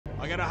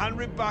I got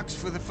 $100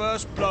 for the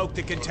first bloke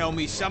that can tell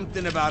me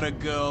something about a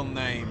girl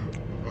named...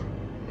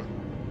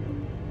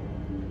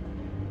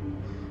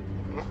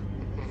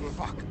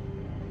 Fuck.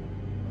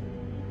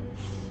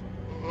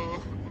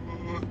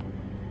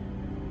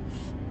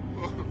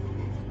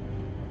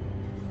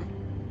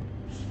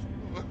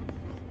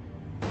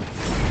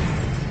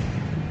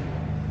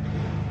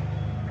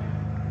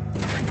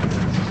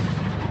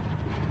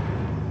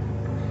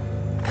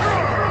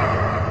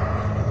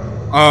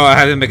 Oh, I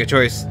had to make a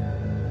choice.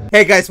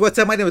 Hey guys, what's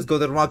up? My name is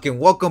GoldenRock and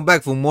welcome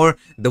back for more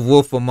The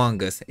Wolf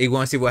Among Us. If you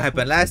want to see what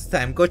happened last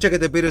time, go check out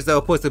the videos that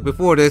were posted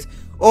before this,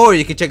 or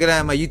you can check it out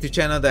on my YouTube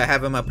channel that I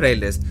have in my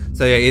playlist.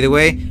 So yeah, either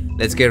way,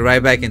 let's get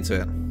right back into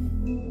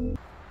it.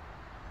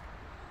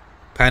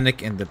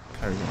 Panic in the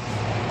Paradise.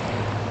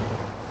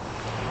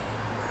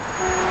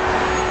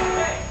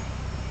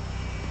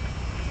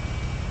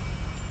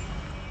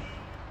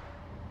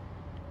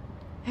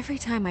 Every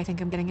time I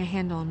think I'm getting a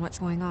handle on what's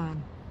going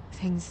on,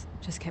 things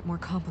just get more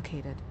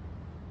complicated.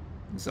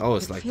 It's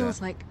always like that. It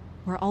feels like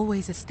we're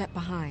always a step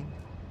behind.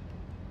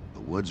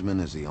 The Woodsman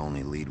is the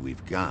only lead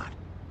we've got,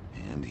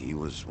 and he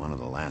was one of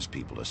the last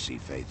people to see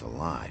Faith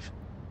alive.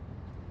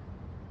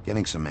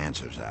 Getting some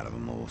answers out of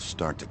him will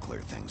start to clear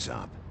things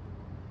up.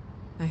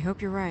 I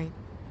hope you're right.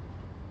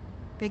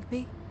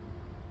 Bigby,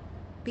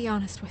 be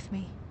honest with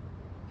me.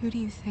 Who do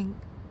you think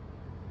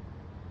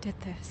did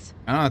this?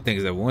 I don't think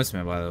it's a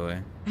Woodsman, by the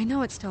way. I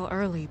know it's still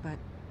early, but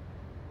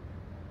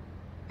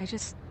I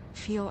just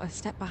feel a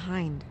step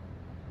behind.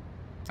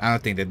 I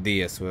don't think the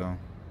DS will.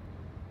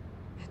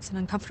 It's an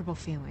uncomfortable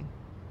feeling.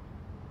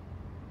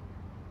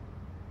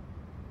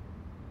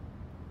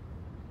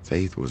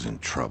 Faith was in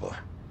trouble,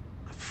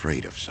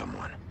 afraid of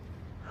someone.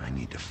 I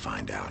need to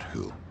find out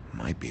who.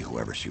 Might be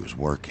whoever she was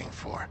working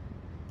for.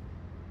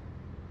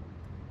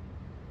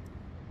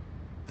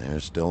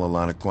 There's still a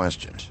lot of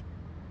questions.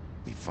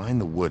 We find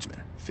the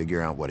Woodsman,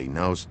 figure out what he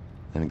knows,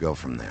 then go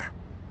from there.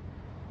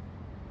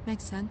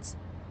 Makes sense.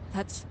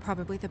 That's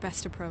probably the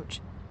best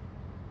approach.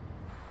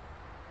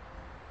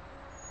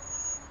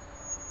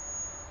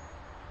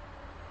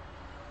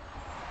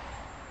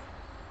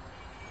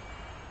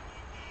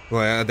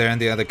 Well, are they in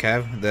the other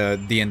cab?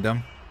 The D and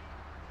them?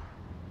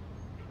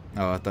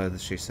 Oh, I thought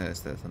she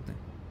says that something.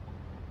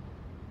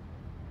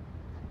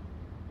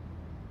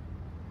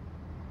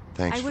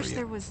 Thanks I for wish you.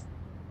 there was...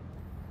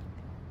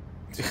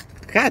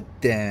 God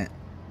damn.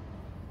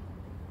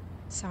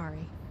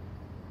 Sorry.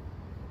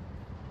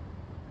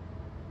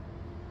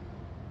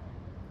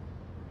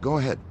 Go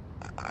ahead.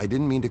 I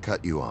didn't mean to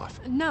cut you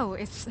off. No,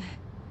 it's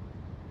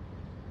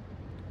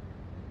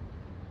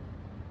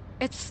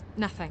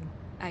nothing.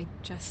 I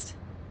just...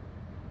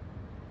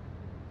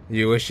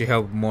 You wish you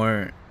helped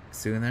more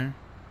sooner?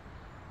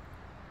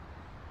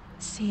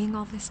 Seeing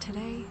all this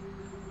today,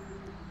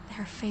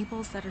 there are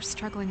fables that are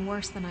struggling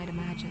worse than I'd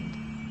imagined.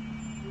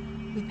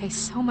 We pay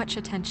so much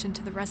attention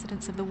to the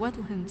residents of the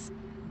woodlands.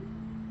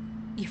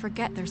 You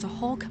forget there's a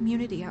whole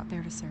community out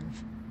there to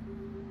serve.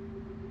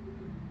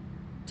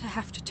 To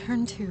have to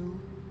turn to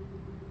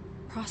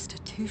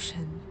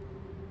prostitution.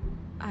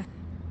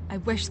 I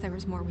wish there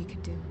was more we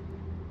could do.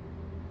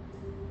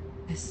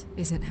 This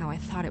isn't how I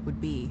thought it would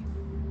be.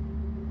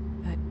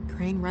 But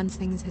Crane runs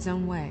things his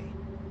own way.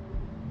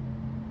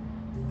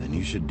 Then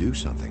you should do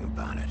something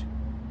about it.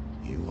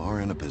 You are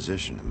in a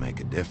position to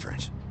make a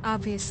difference.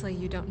 Obviously,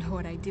 you don't know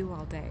what I do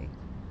all day.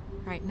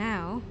 Right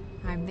now,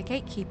 I'm the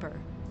gatekeeper,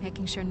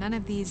 making sure none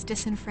of these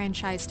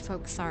disenfranchised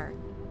folks are,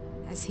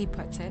 as he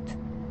puts it,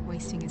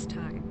 wasting his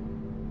time.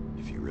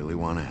 If you really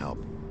want to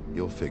help,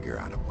 you'll figure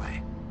out a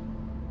way.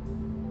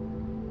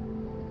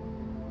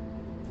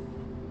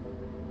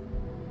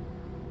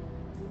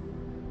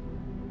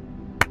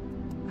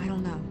 I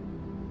don't know.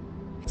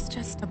 It's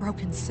just a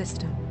broken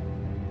system.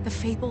 The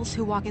fables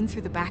who walk in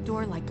through the back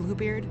door like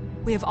Bluebeard,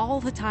 we have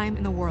all the time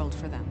in the world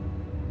for them.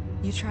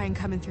 You try and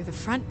come in through the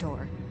front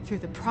door, through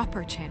the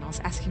proper channels,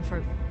 asking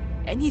for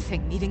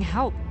anything, needing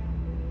help.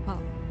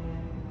 Well,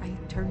 I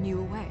turn you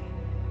away.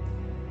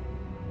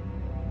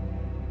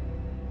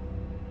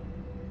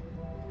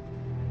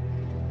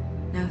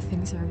 Now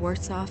things are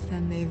worse off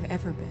than they've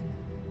ever been.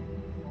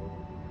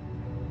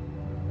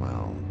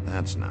 Well,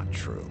 that's not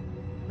true.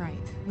 Right.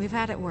 We've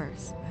had it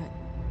worse, but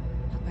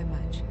not by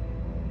much.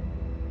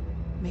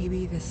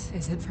 Maybe this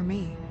isn't for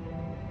me.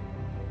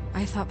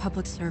 I thought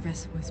public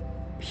service was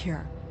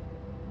pure.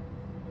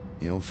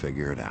 You'll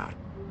figure it out.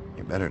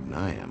 You're better than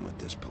I am with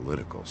this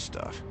political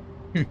stuff.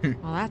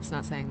 Well, that's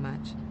not saying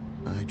much.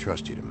 I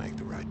trust you to make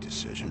the right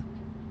decision.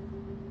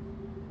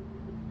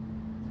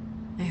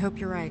 I hope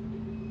you're right.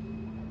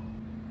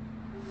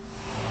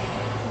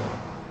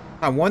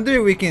 I wonder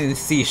if we can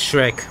see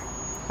Shrek.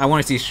 I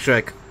want to see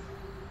Shrek.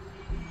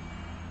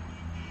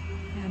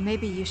 Yeah,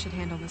 maybe you should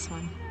handle this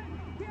one.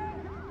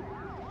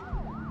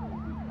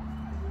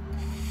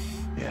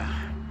 Yeah,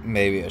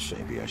 Maybe I should.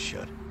 maybe I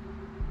should.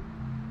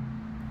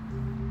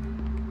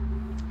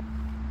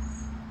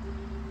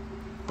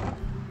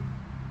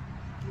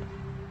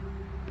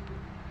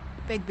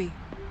 Bigby.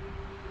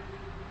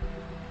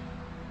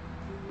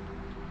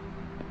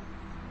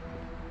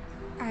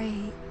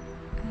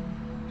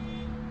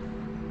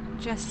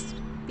 Just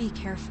be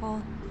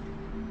careful,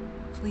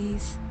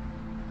 please.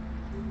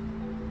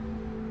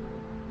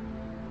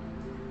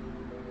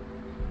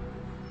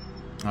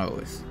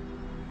 Always.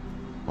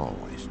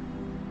 Always.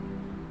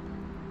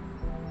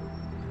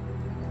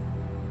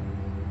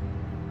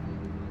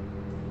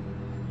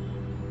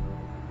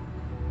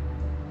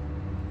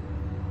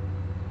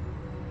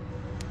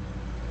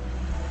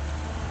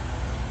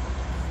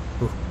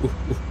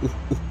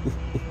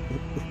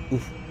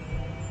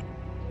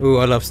 Ooh,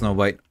 I love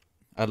Snowwhite.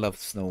 I love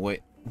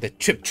Snowwhite. The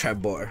Trip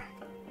Trap Bar.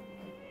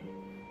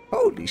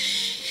 Holy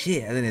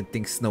shit, I didn't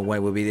think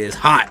Snowwhite would be this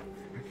hot.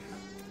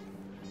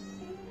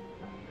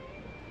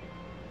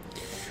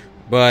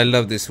 But I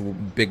love this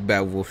big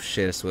bad wolf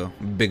shit as well.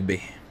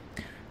 Bigby.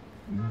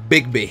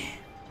 Bigby.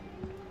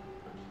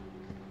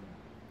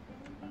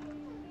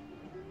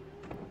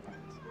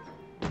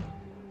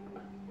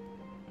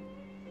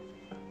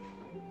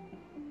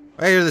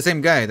 Hey, you're the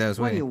same guy that was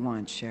What do waiting. you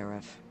want,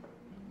 Sheriff?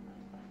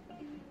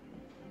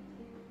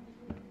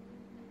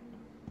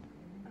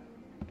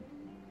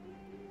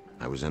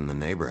 I was in the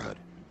neighborhood.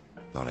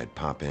 Thought I'd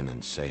pop in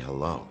and say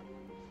hello.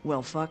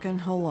 Well, fucking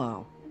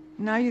hello.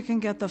 Now you can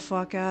get the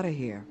fuck out of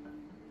here.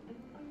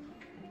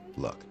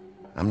 Look,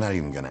 I'm not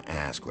even gonna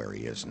ask where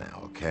he is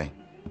now, okay?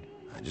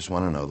 I just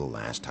want to know the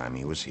last time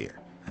he was here.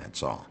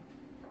 That's all.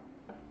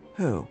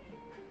 Who?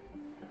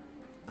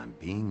 I'm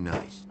being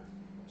nice,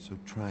 so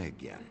try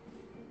again.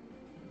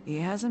 He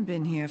hasn't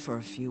been here for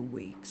a few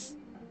weeks.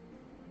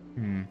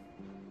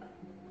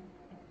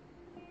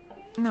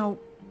 No,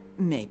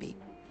 maybe.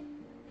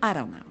 I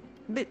don't know.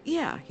 But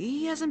yeah,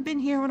 he hasn't been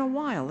here in a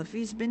while, if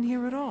he's been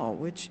here at all,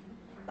 which...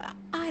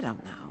 I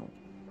don't know.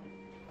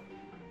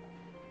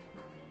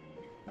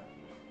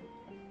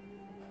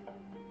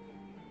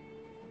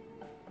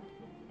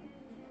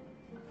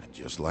 I'd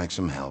just like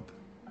some help,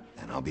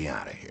 and I'll be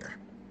out of here.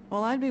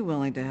 Well, I'd be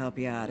willing to help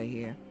you out of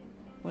here.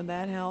 Would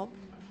that help?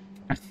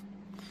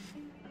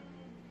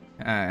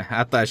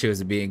 I thought she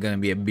was gonna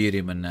be a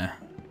beauty, but nah.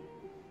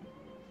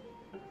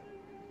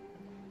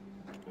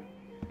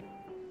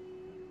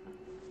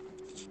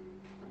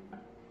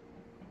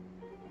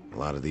 A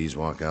lot of these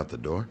walk out the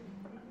door?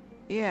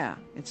 Yeah,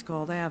 it's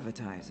called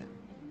advertising.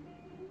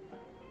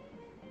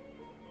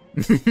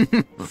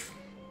 You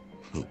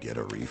get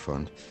a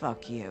refund?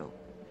 Fuck you.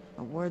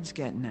 The word's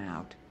getting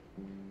out.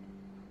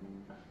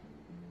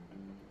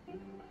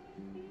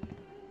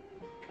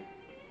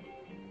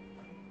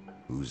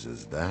 Whose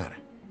is that?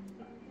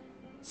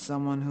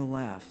 Someone who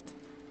left.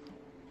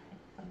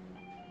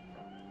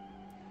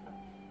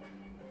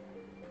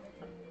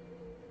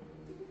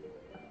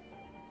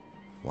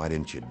 Why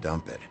didn't you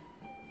dump it?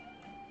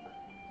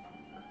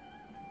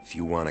 If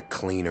you want a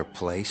cleaner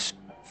place,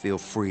 feel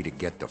free to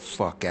get the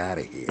fuck out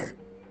of here.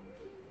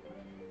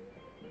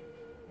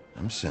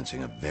 I'm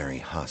sensing a very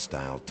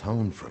hostile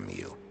tone from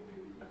you.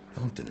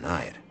 Don't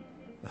deny it.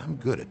 I'm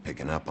good at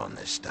picking up on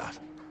this stuff.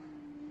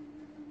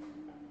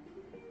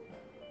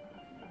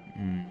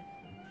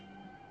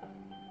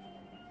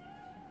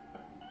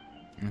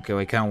 Okay,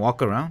 we can't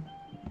walk around?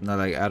 Not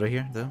like out of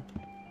here though?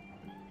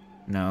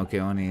 No, okay,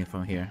 only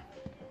from here.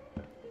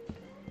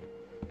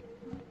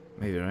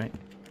 Maybe, right?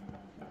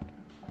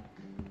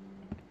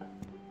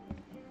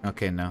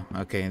 Okay, no.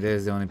 Okay,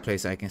 there's the only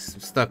place I can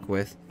stuck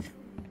with.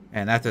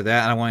 And after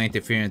that, I don't want to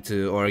interfere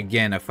into, or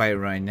again, a fight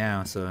right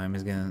now, so I'm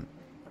just gonna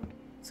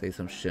say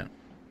some shit.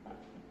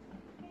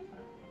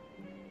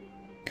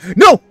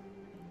 No!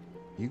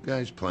 You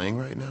guys playing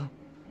right now?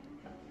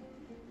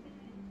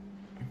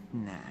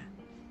 Nah.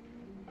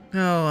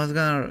 No,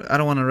 I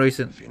don't want to race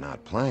it. If you're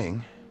not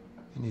playing,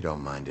 then you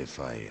don't mind if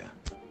I,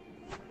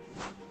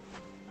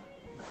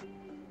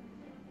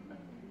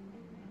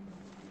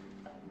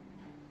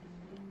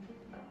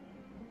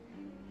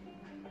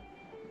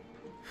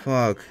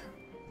 Fuck.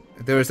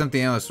 There was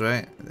something else,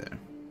 right? There.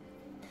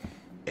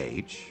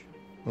 H?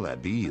 Well,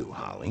 that'd be you,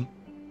 Holly.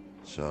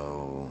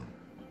 So,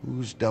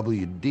 who's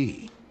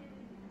WD?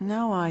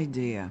 No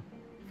idea.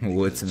 It's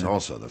Woodsman.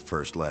 also the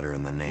first letter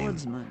in the name.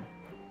 Woodsman.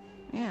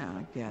 Yeah,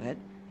 I get it.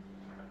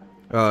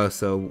 Oh,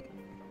 so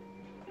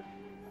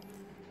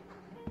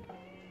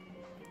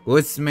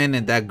Woodsman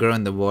and that girl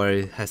in the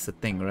bar has a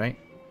thing, right?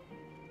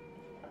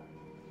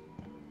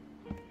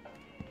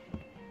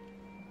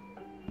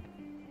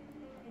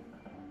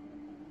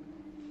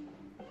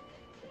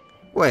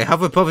 Wait,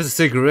 Huff and Puff is a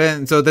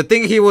cigarette. So the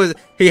thing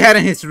he had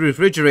in his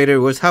refrigerator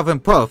was Huff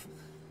and Puff.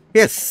 He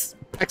has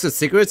packs of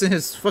cigarettes in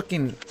his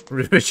fucking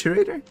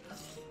refrigerator?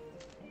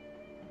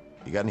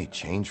 You got any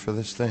change for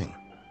this thing?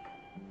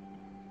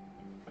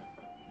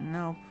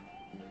 Nope.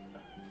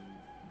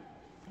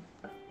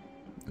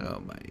 Oh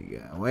my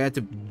god, why I have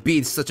to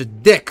beat such a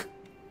dick?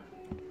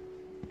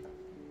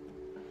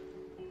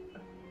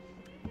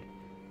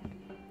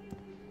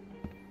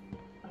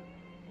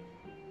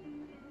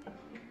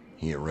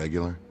 He a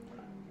regular?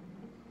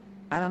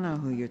 I don't know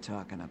who you're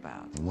talking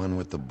about. The one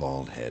with the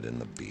bald head and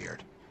the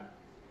beard.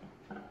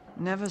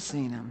 Never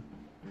seen him.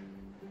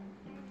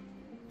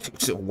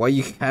 So why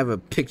you have a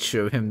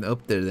picture of him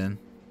up there then?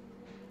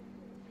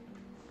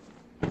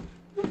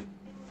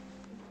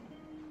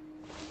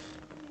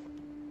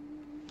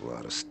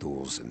 of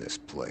stools in this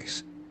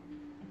place.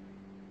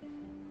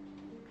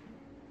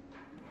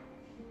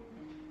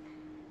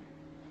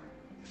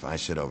 If I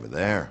sit over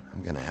there,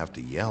 I'm gonna have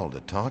to yell to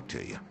talk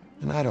to you.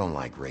 And I don't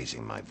like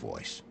raising my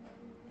voice.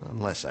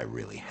 Unless I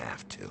really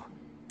have to.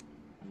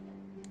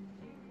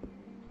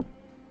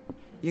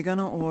 You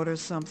gonna order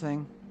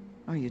something?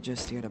 Or you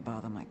just here to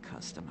bother my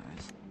customers?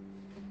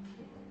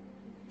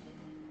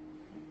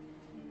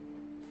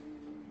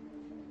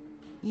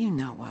 You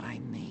know what I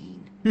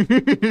mean.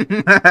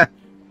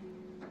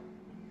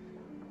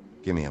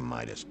 Give me a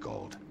Midas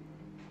Gold.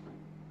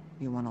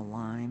 You want a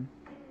lime?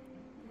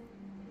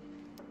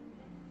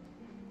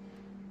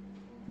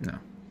 No.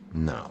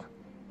 No.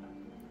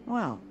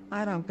 Well,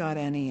 I don't got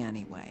any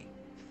anyway.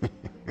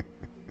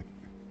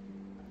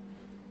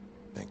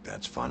 Think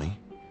that's funny?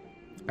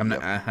 I'm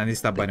not. I need to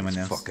stop biting my It's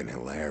nails. fucking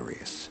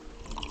hilarious.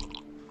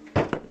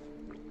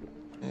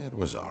 It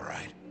was all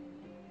right.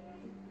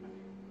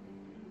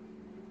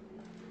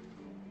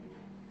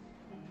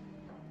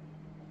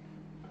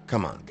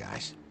 Come on,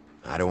 guys.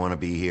 I don't want to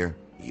be here.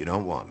 You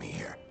don't want me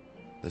here.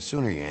 The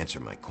sooner you answer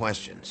my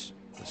questions,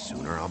 the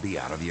sooner I'll be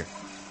out of your...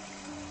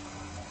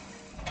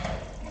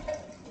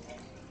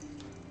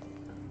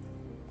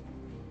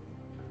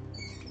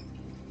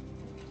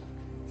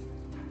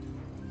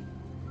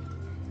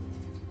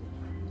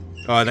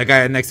 Oh, the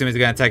guy next to me is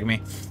gonna attack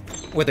me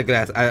with the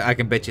glass. I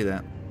can bet you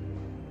that.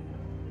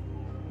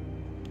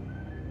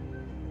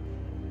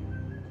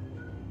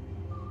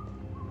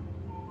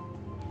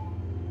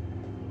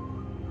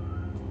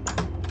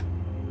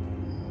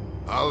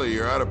 Ollie,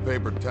 you're out of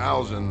paper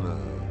towels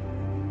and,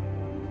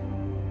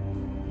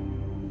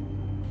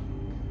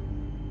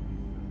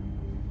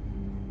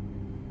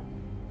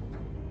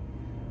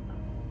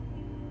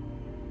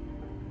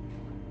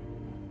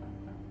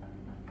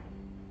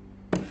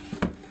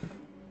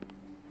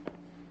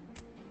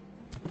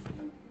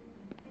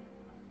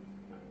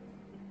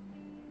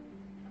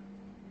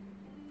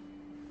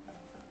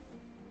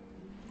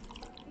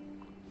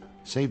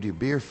 Saved your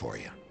beer for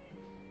you.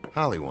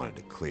 Holly wanted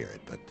to clear it,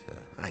 but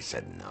I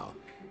said no.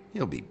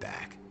 He'll be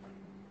back.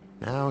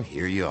 Now,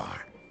 here you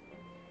are.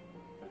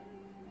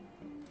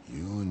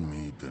 you and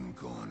me been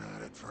going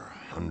at it for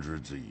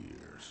hundreds of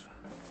years.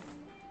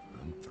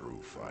 I'm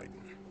through fighting.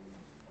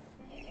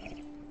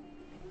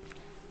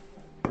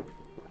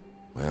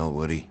 Well,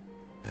 Woody,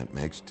 that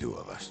makes two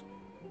of us.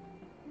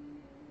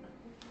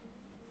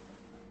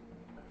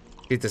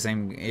 He's the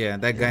same. Yeah,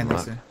 that guy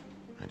next to.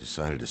 I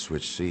decided to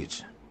switch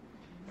seats.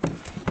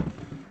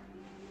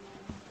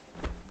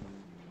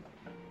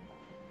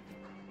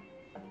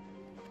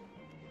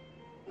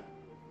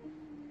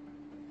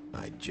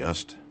 I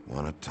just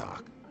want to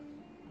talk.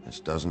 This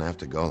doesn't have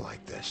to go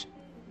like this.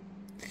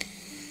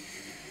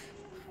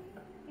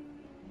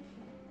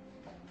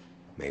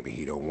 Maybe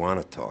he don't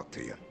want to talk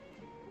to you.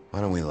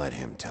 Why don't we let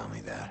him tell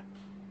me that?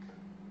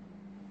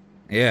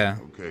 Yeah.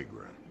 Okay,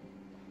 Gren.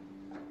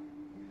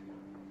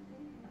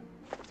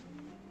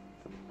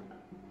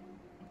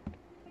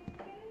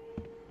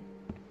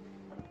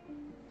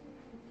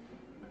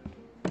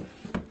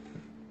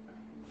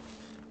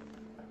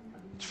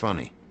 It's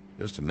funny.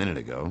 Just a minute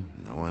ago,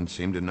 no one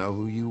seemed to know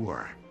who you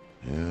were.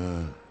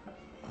 Yeah,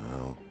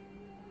 well,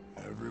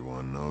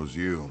 everyone knows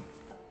you.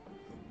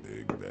 The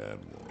big bad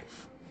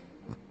wolf.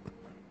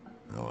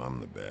 Now I'm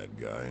the bad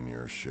guy and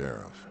you're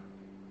sheriff.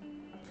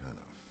 Kind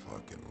of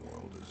fucking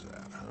world is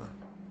that, huh?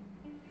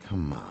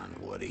 Come on,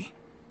 Woody.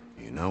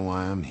 You know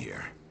why I'm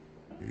here.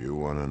 You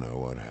want to know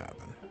what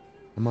happened?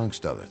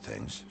 Amongst other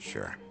things,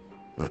 sure.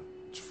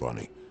 It's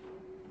funny.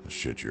 The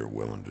shit you're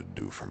willing to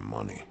do for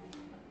money.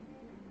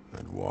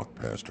 I'd walked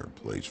past her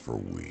place for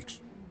weeks.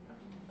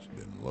 She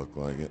didn't look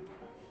like it.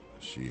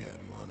 She had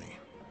money.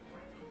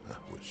 I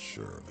was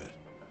sure of it.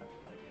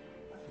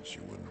 And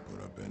she wouldn't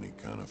put up any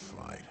kind of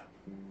fight.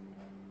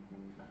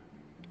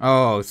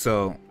 Oh,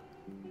 so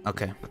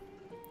okay.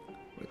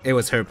 It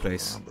was her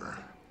place. Robber.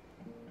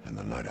 And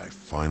the night I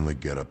finally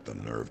get up the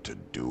nerve to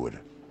do it,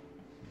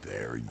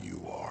 there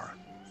you are,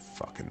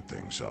 fucking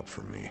things up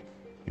for me.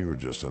 You were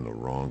just in the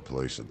wrong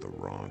place at the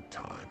wrong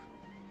time.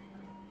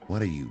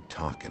 What are you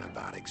talking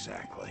about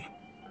exactly?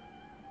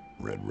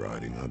 Red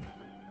Riding Hood,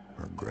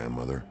 her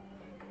grandmother.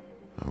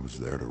 I was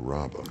there to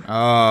rob them.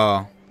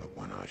 Oh. But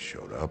when I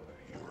showed up,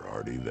 you were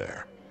already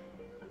there,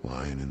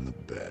 lying in the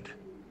bed.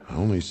 I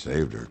only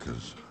saved her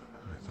because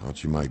I thought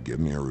she might give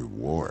me a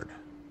reward.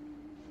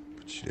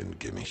 But she didn't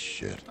give me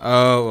shit.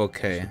 Oh,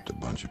 okay. Except a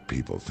bunch of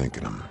people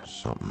thinking I'm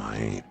something I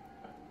ain't.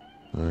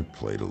 I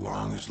played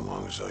along as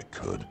I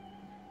could.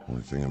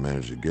 Only thing I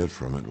managed to get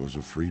from it was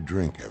a free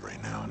drink every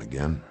now and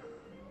again.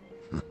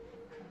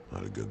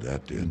 Not a good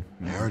that did.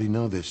 I already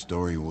know this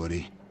story,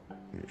 Woody.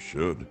 You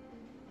should.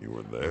 You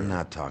were there. I'm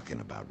not talking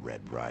about Red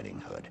Riding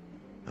Hood.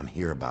 I'm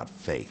here about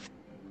Faith.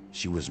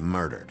 She was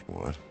murdered.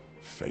 What?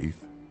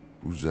 Faith?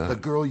 Who's that? The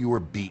girl you were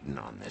beating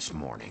on this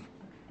morning.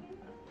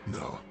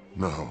 No.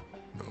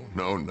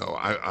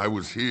 I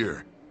was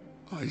here.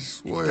 I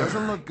swear. It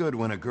doesn't look good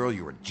when a girl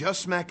you were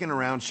just smacking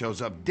around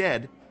shows up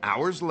dead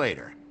hours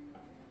later.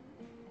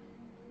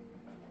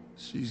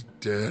 She's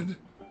dead?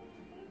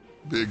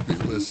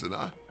 Bigby, listen,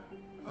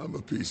 I'm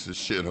a piece of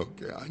shit,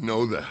 okay? I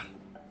know that.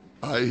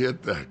 I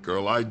hit that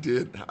girl, I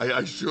did.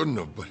 I shouldn't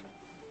have, but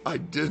I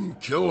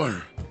didn't kill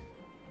her.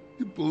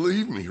 You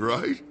believe me,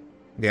 right?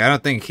 Yeah, I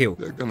don't think he'll.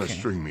 They're gonna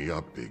string me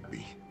up,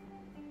 Bigby.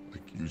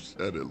 Like you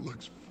said, it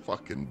looks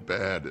fucking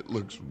bad. It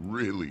looks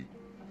really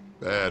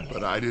bad,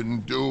 but I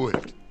didn't do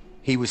it.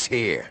 He was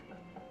here.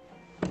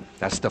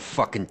 That's the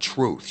fucking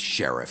truth,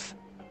 Sheriff.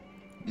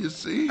 You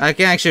see? I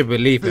can actually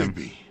believe him.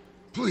 Bigby,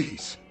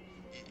 please.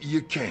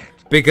 You can't.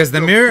 Because the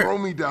They'll mirror... throw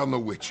me down the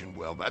witching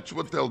well. That's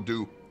what they'll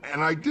do.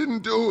 And I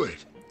didn't do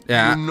it.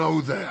 Yeah. You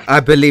know that.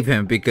 I believe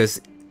him because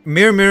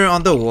mirror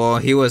on the wall,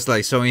 he was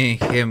like showing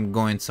him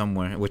going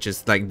somewhere, which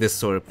is like this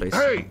sort of place.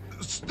 Hey,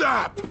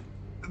 stop.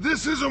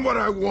 This isn't what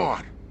I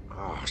want.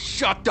 Oh,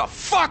 shut the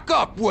fuck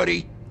up,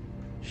 Woody!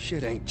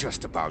 Shit ain't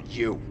just about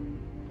you.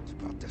 It's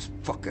about this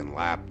fucking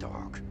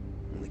lapdog.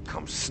 Only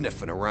comes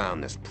sniffing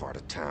around this part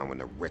of town when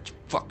the rich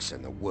fucks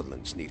in the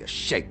woodlands need a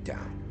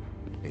shakedown.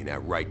 Ain't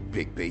that right,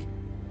 Bigby?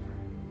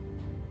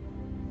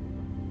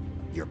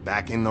 You're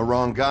backing the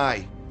wrong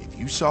guy. If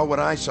you saw what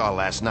I saw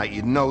last night,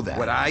 you'd know that.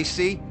 What I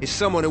see is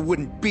someone who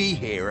wouldn't be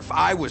here if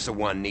I was the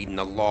one needing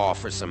the law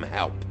for some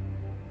help.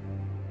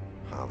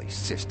 Holly's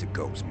sister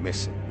goes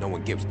missing. No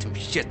one gives two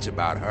shits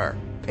about her.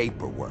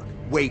 Paperwork,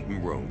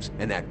 waiting rooms,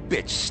 and that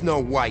bitch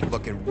Snowwhite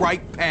looking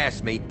right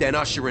past me, then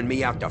ushering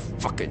me out the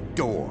fucking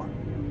door.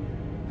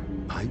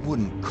 I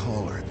wouldn't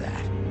call her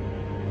that.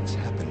 It's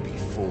happened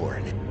before,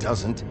 and it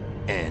doesn't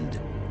end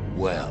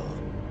well.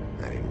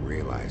 I didn't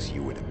realize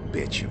you were the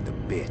bitch of the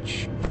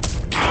bitch.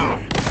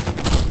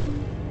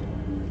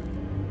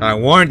 I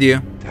warned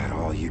you. That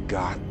all you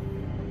got?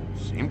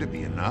 Seemed to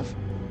be enough.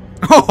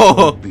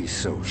 Oh, Don't be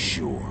so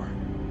sure.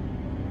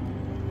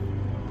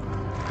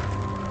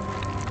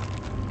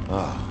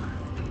 Oh,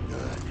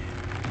 good.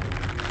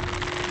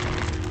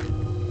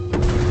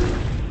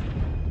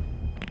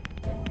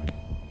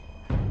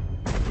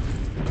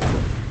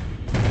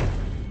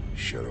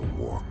 Should have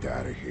walked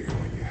out of here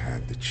when you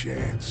had the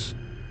chance.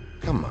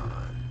 Come on.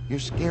 You're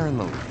scaring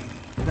the lady.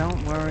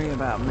 Don't worry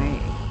about me.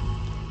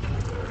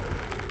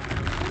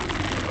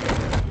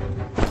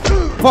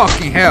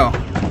 fucking hell.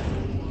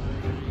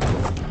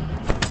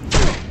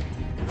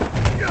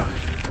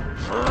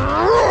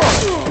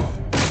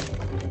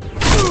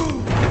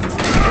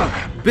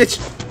 Bitch.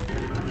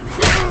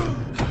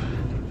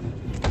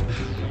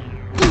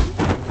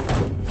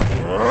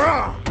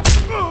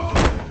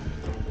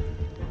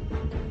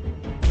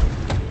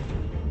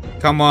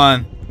 Come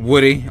on,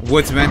 Woody,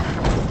 Woodsman.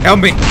 Help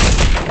me.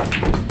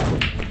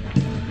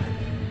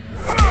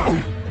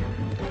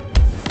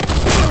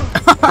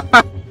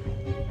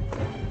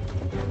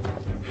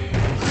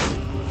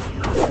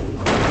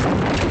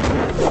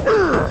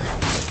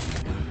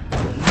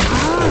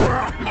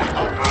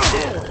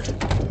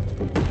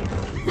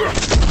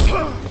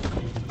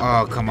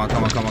 Oh, come on,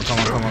 come on, come on, come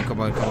on, come on, come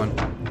on, come on.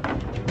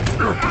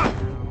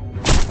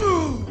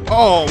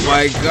 Oh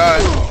my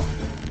god.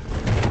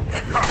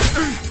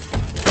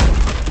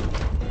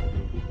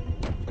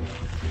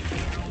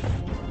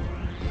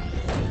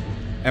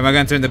 Am I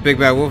gonna turn the big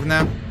bad wolf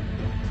now?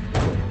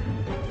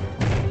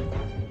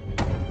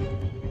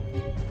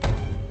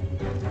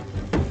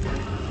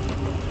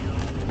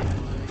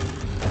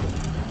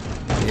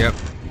 Yep.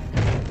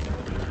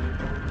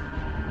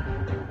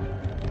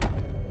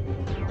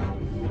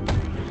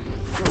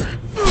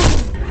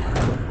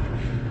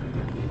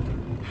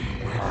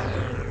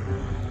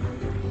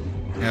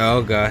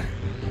 Oh god.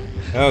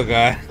 Oh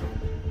god.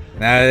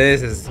 Now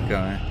this is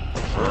going.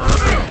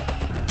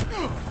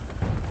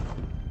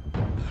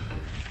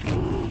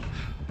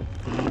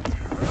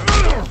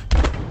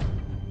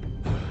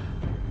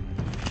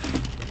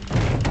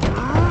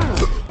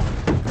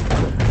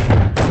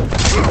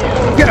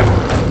 Get him!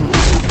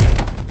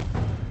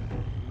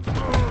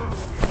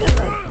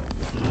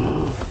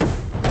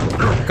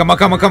 Come on,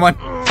 come on, come on.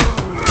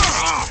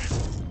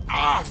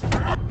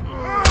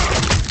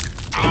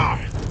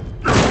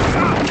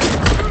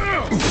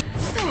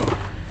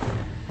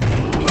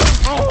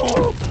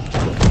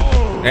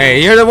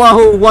 Hey, you're the one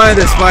who wanted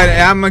this fight.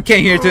 I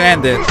came here to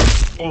end it.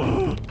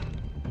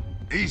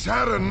 He's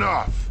had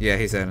enough. Yeah,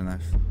 he's had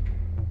enough.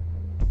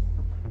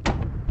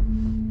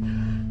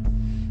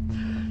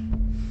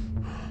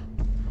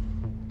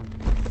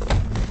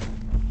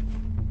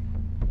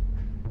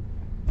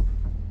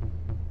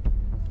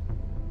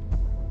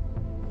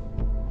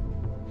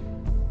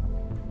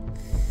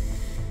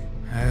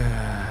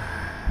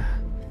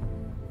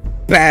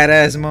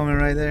 Badass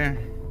moment right there.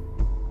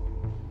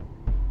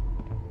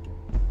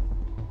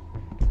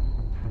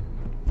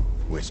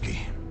 Whiskey.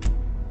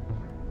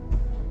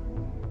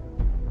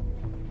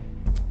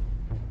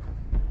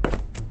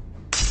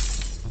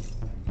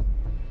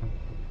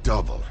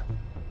 Double.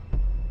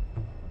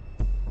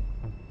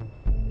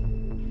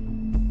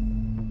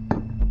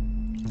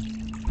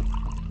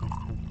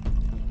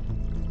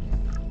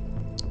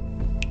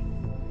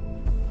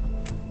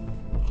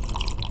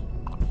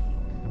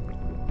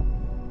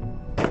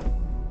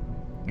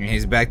 And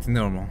he's back to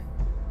normal.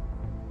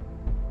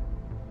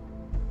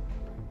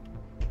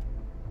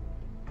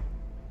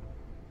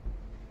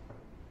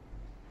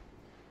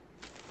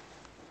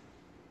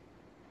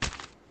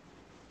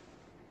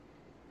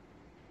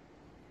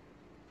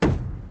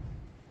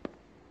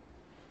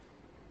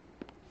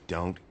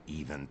 Don't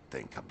even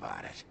think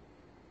about it.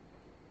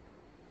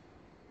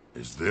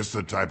 Is this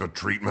the type of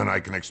treatment I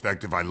can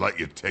expect if I let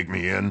you take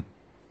me in?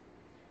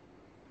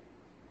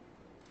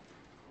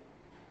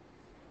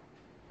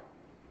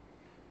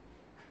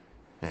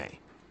 Hey,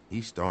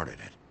 he started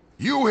it.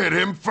 You hit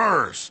him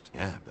first!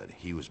 Yeah, but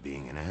he was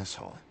being an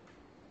asshole.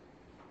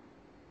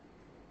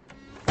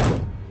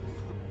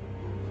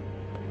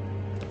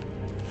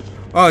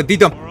 Oh,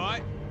 Dito.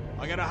 Alright?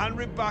 I got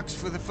 $100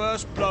 for the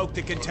first bloke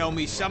that can tell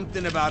me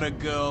something about a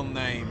girl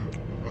named...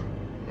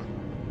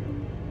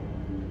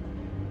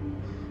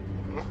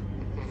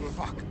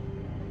 Fuck.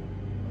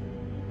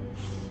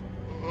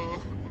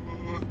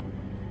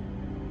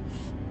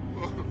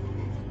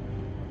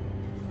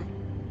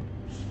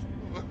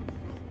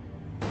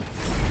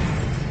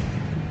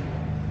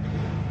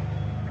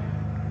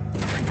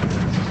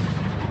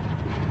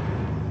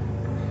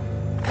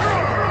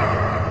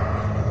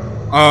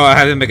 Oh, I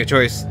had to make a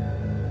choice.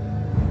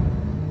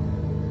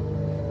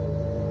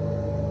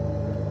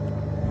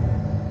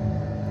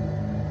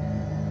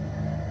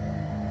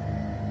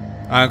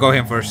 I'll go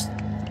him first.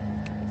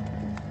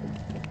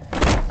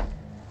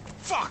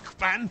 Fuck,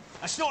 man!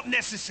 That's not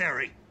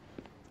necessary!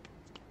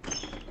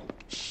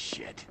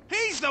 Shit.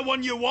 He's the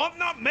one you want,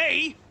 not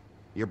me!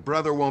 Your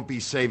brother won't be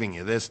saving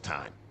you this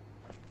time.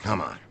 Come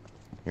on.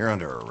 You're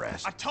under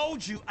arrest. I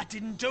told you I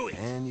didn't do it.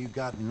 And you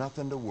got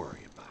nothing to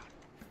worry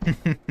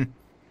about.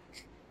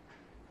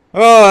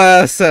 Oh,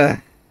 that's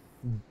a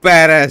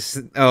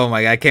badass. Oh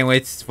my god, I can't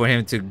wait for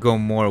him to go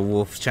more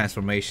wolf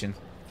transformation.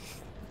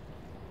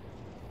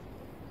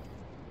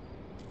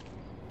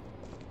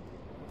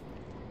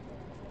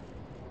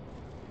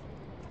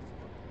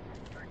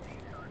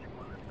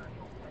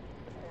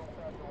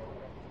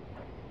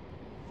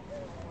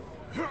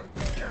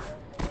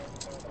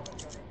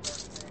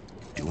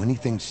 Do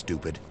anything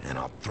stupid, and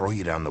I'll throw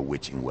you down the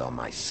witching well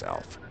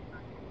myself.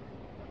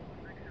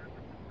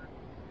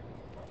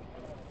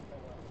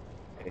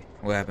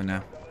 What happened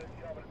now?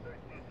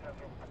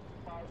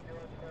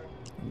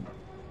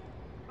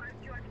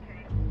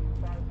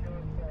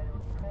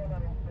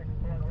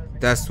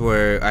 That's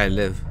where I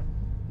live.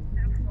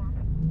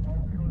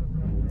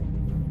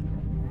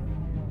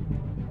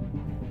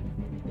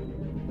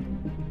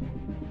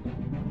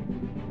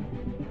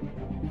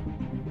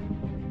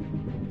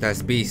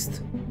 That's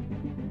Beast.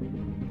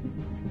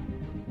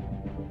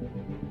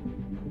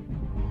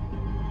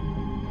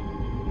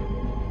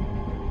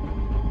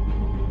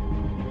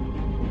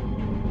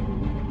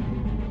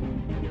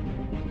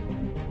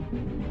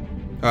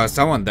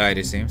 Someone died,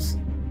 it seems.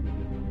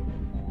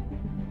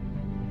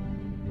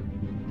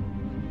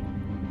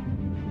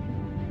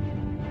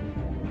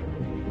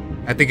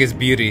 I think it's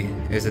Beauty,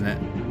 isn't it?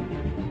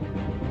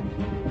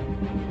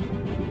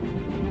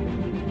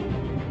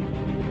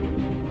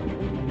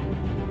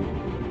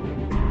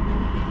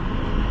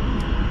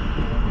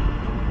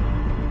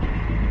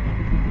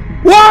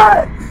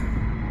 What?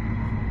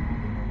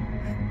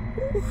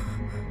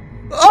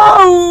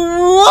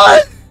 Oh,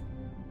 what?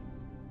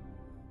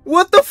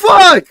 What the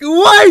fuck?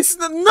 Why?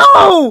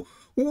 No!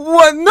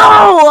 What?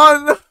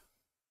 No!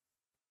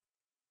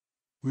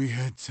 We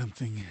had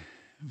something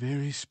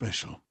very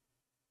special.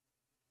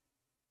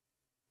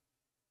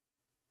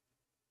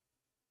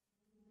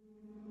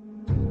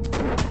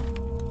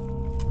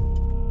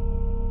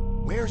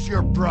 Where's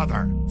your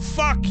brother?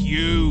 Fuck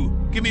you!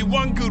 Give me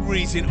one good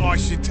reason I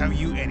should tell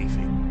you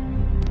anything.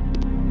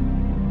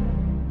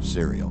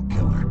 Serial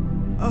killer.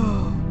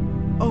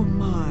 Oh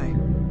my.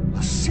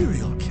 A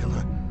serial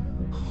killer?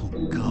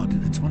 Oh God,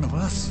 it's one of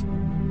us.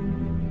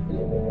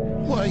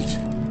 Wait,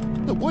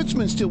 the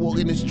Woodsman's still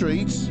walking the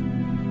streets.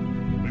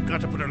 We've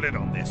got to put a lid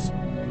on this.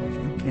 If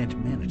you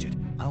can't manage it,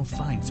 I'll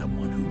find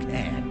someone who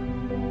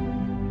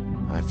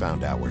can. I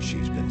found out where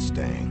she's been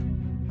staying.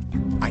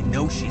 I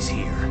know she's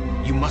here.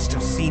 You must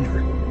have seen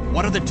her.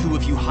 What are the two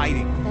of you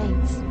hiding?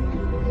 Thanks.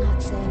 I'm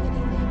not saying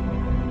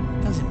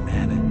anything. Doesn't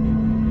matter.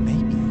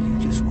 Maybe you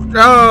just want to...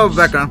 Oh,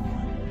 background.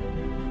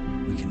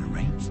 We can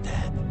arrange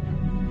that.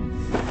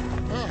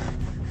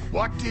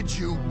 What did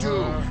you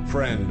do?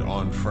 Friend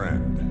on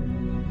friend.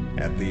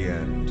 At the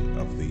end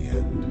of the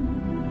end.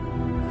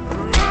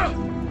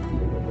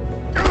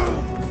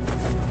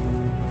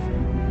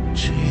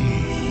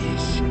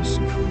 Jesus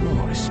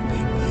Christ,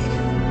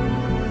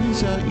 Bigby.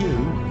 Is that you?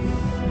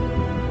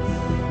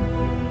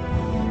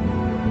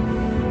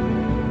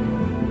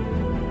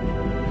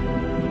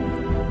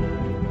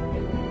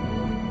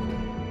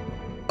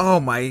 Oh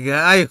my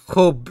god, I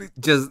hope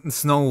just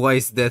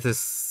Snowwhite's death is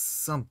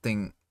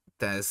something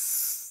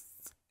that's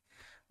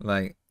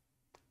like,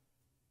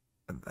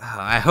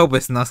 I hope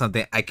it's not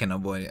something I can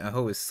avoid. I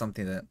hope it's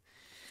something that...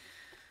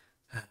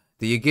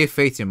 Do you give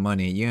Faith your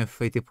money? You and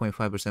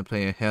 50.5%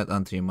 player held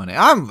onto your money.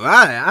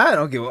 I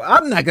don't give.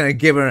 I'm not gonna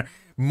give her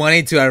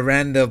money to a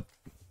random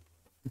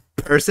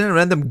person,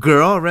 random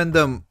girl,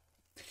 random...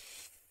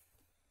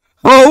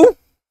 Oh,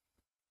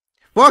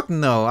 fuck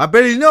no! I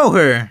barely know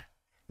her.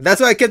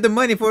 That's why I kept the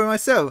money for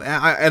myself,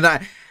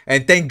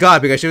 and thank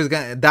God, because she was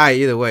gonna die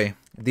either way.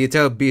 Do you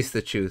tell Beast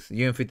the truth?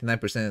 You and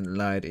 59%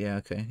 lied. Yeah,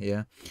 okay,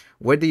 yeah.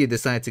 Where do you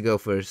decide to go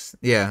first?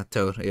 Yeah,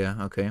 Toad. Yeah,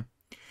 okay.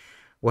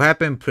 What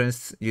happened,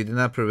 Prince? You did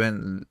not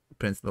prevent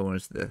Prince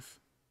Lawrence's death.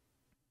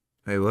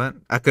 Wait, what?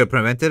 I could have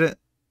prevented it?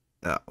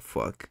 Oh,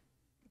 fuck.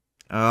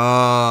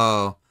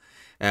 Oh.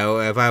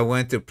 If I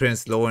went to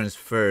Prince Lawrence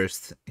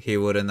first, he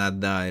would have not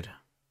died.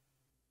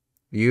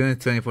 You and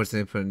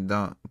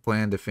 24%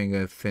 pointing the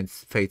finger at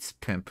Fate's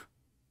pimp.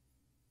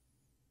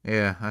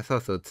 Yeah, I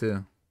thought so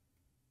too.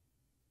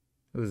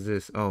 Who's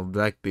this? Oh,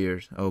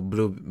 Blackbeard. Oh,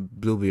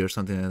 Bluebeard or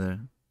something like that.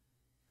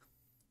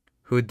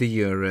 Who did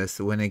you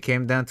arrest? When it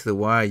came down to the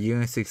wire, you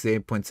and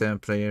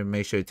 68.7 player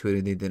made sure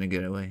Tweety didn't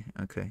get away.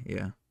 Okay,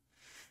 yeah.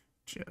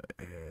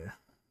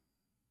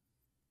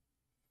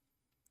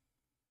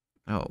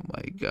 Oh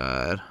my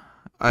god.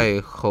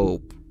 I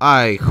hope.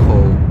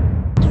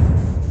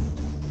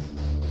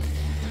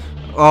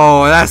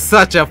 Oh, that's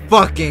such a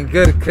fucking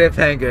good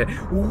cliffhanger.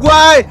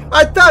 Why?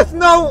 I thought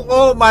Snow...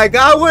 Oh my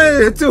god, I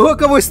wanted to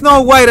hook up with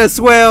Snowwhite as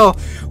well.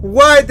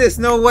 Why did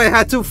Snowwhite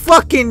have to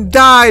fucking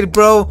die,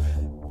 bro?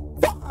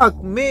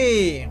 Fuck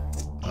me.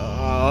 Oh,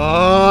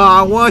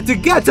 I wanted to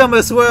get him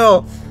as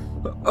well.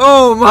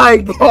 Oh my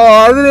god,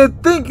 I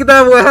didn't think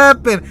that would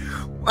happen.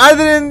 I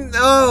didn't...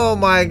 Oh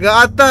my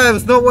god, I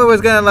thought Snowwhite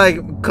was gonna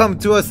like come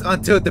to us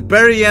until the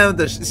very end of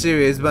the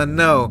series, but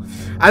no.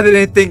 I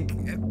didn't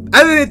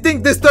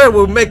think this story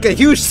would make a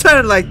huge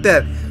turn like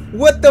that.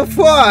 What the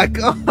fuck?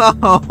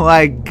 Oh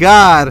my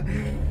god.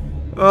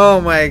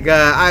 Oh my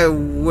god. I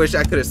wish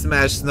I could have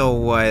smashed Snow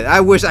White.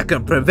 I wish I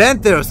could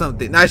prevent it or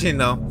something. Actually,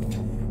 no.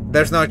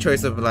 There's no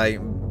choice of like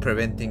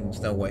preventing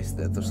Snow White's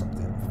death or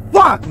something.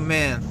 Fuck,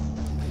 man.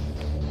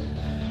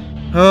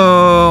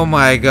 Oh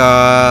my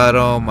god.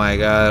 Oh my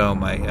god. Oh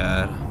my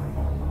god.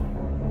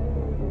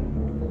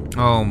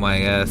 Oh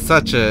my god.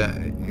 Such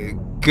a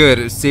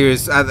good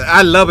series.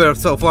 I love it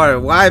so far.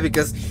 Why?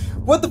 Because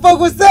what the fuck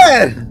was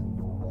that?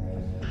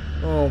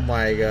 Oh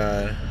my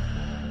god.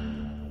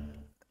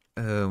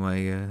 Oh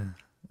my god.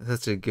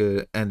 Such a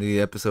good end of the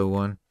episode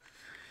 1.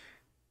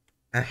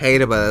 I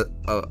hate about it.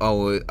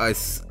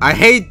 I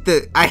hate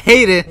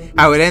it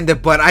how it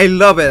ended, but I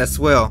love it as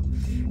well,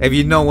 if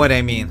you know what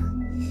I mean.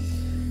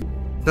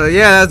 So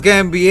yeah, that's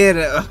gonna be it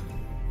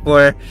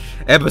for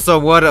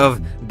episode 1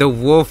 of The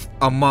Wolf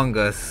Among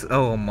Us.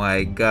 Oh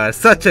my god,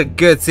 such a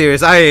good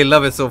series. I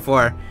love it so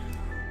far.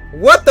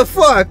 What the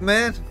fuck,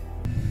 man?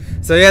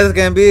 So yeah, that's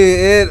gonna be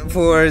it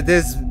for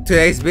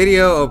today's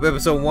video of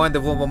episode 1,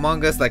 The Wolf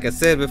Among Us. Like I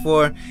said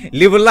before,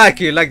 leave a like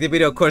if you like the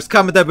video. Of course,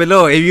 comment down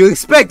below if you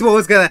expect what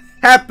was gonna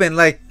happen.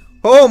 Like,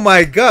 oh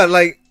my god,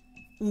 like,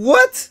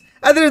 what?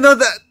 I didn't know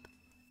that.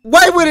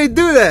 Why would he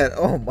do that?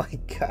 Oh my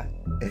god,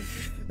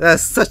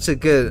 that's such a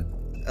good,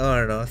 I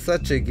don't know,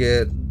 such a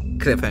good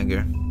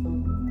cliffhanger.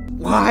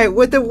 Why?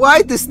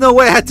 Why did Snow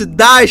White have to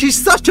die?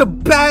 She's such a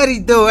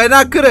baddie though, and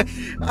I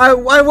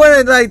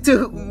wanted like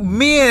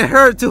me and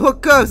her to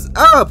hook us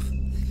up.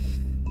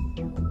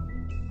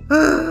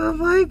 Oh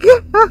my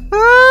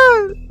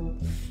god.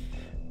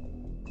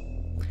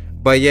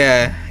 But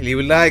yeah, leave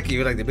a like if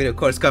you like the video. Of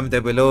course, comment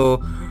down below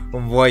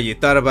what you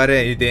thought about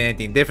it. If you did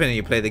anything different,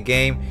 you play the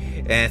game,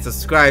 and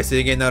subscribe so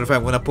you get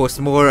notified when I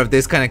post more of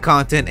this kind of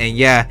content. And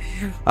yeah,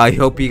 I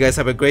hope you guys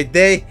have a great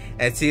day,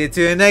 and see you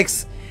to the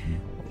next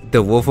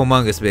The Wolf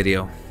Among Us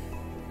video.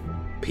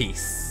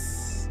 Peace.